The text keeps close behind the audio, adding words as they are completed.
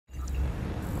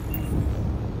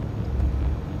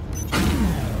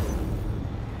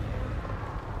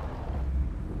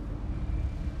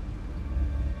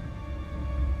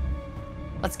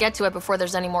Let's get to it before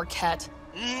there's any more Ket.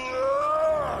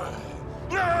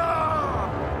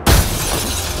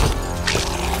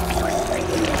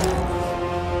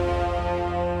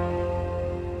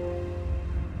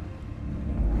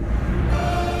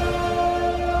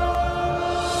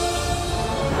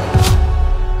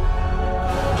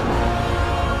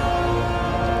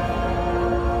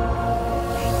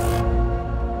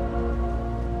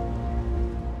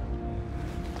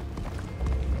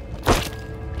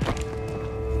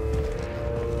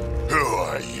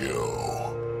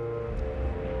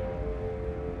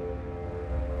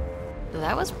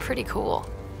 That was pretty cool.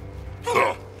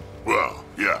 Huh. Well,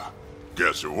 yeah.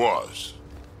 Guess it was.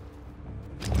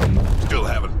 Still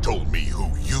haven't told me who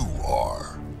you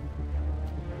are.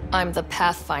 I'm the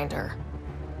Pathfinder.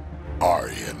 Are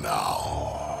you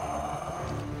now?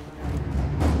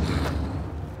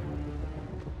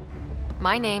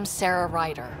 My name's Cora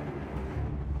Ryder.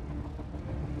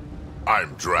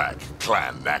 I'm Drack,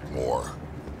 Clan Nakmor.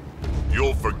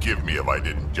 You'll forgive me if I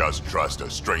didn't just trust a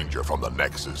stranger from the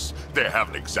Nexus. They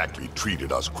haven't exactly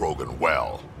treated us krogan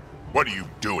well. What are you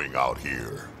doing out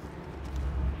here?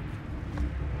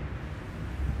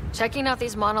 Checking out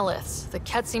these monoliths. The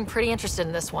Ket seem pretty interested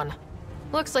in this one.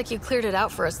 Looks like you cleared it out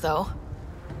for us, though.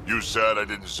 You said I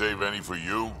didn't save any for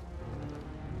you?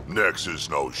 Nexus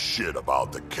knows shit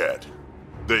about the Ket.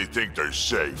 They think they're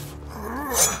safe.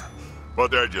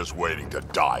 But they're just waiting to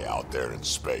die out there in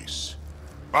space.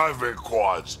 I've been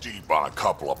quads deep on a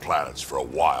couple of planets for a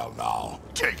while now,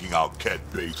 taking out Ket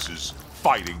bases,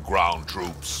 fighting ground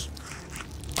troops.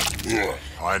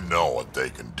 I know what they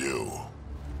can do.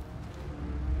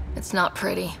 It's not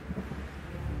pretty.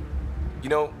 You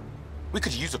know, we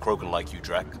could use a krogan like you,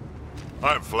 Drack.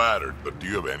 I'm flattered, but do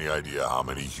you have any idea how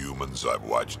many humans I've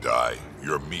watched die?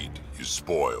 Your meat is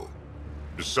spoiled.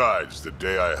 Besides, the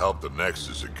day I help the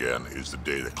Nexus again is the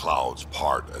day the clouds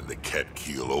part and the Ket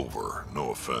keel over.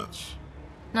 No offense.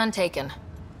 None taken.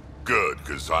 Good,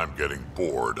 because I'm getting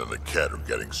bored and the Ket are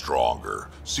getting stronger.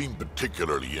 Seem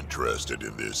particularly interested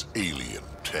in this alien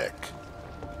tech.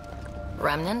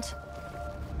 Remnant?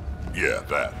 Yeah,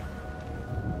 that.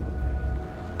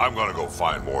 I'm gonna go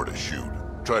find more to shoot.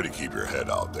 Try to keep your head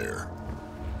out there.